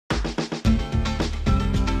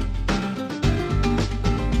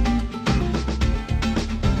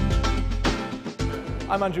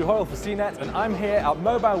I'm Andrew Hoyle for CNET, and I'm here at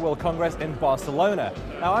Mobile World Congress in Barcelona.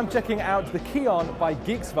 Now I'm checking out the Keon by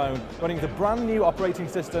Geeksphone, running the brand new operating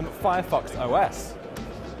system Firefox OS.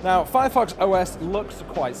 Now Firefox OS looks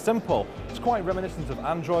quite simple. It's quite reminiscent of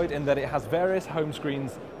Android in that it has various home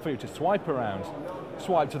screens for you to swipe around.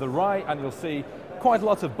 Swipe to the right and you'll see quite a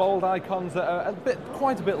lot of bold icons that are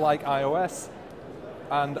quite a bit like iOS.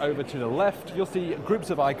 And over to the left, you'll see groups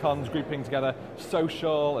of icons grouping together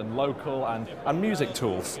social and local and music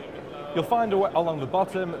tools. You'll find along the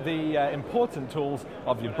bottom the important tools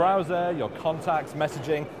of your browser, your contacts,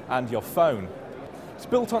 messaging, and your phone. It's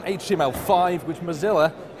built on HTML5, which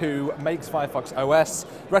Mozilla, who makes Firefox OS,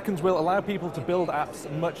 reckons will allow people to build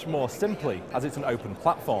apps much more simply, as it's an open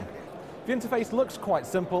platform. The interface looks quite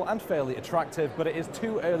simple and fairly attractive, but it is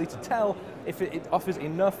too early to tell if it offers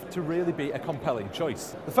enough to really be a compelling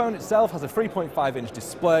choice. The phone itself has a 3.5-inch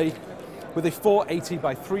display with a 480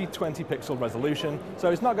 by 320 pixel resolution,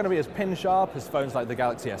 so it's not going to be as pin sharp as phones like the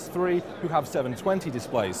Galaxy S3, who have 720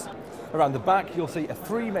 displays. Around the back, you'll see a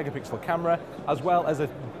 3-megapixel camera, as well as a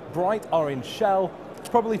bright orange shell,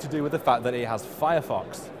 probably to do with the fact that it has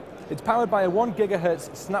Firefox. It's powered by a 1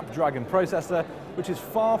 GHz Snapdragon processor, which is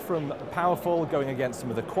far from powerful, going against some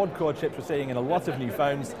of the quad-core chips we're seeing in a lot of new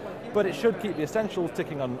phones, but it should keep the essentials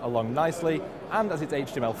ticking along nicely, and as it's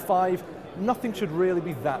HTML5, nothing should really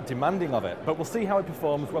be that demanding of it, but we'll see how it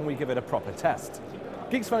performs when we give it a proper test.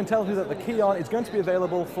 Geeksphone tells me that the Keon is going to be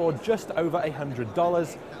available for just over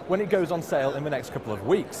 $100 when it goes on sale in the next couple of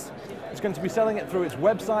weeks. It's going to be selling it through its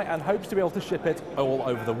website and hopes to be able to ship it all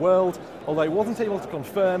over the world, although it wasn't able to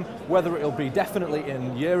confirm whether it'll be definitely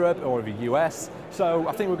in Europe or the US, so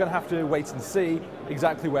I think we're going to have to wait and see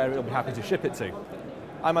exactly where it'll be happy to ship it to.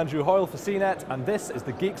 I'm Andrew Hoyle for CNET, and this is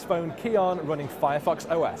the Geeksphone Keon running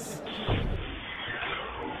Firefox OS.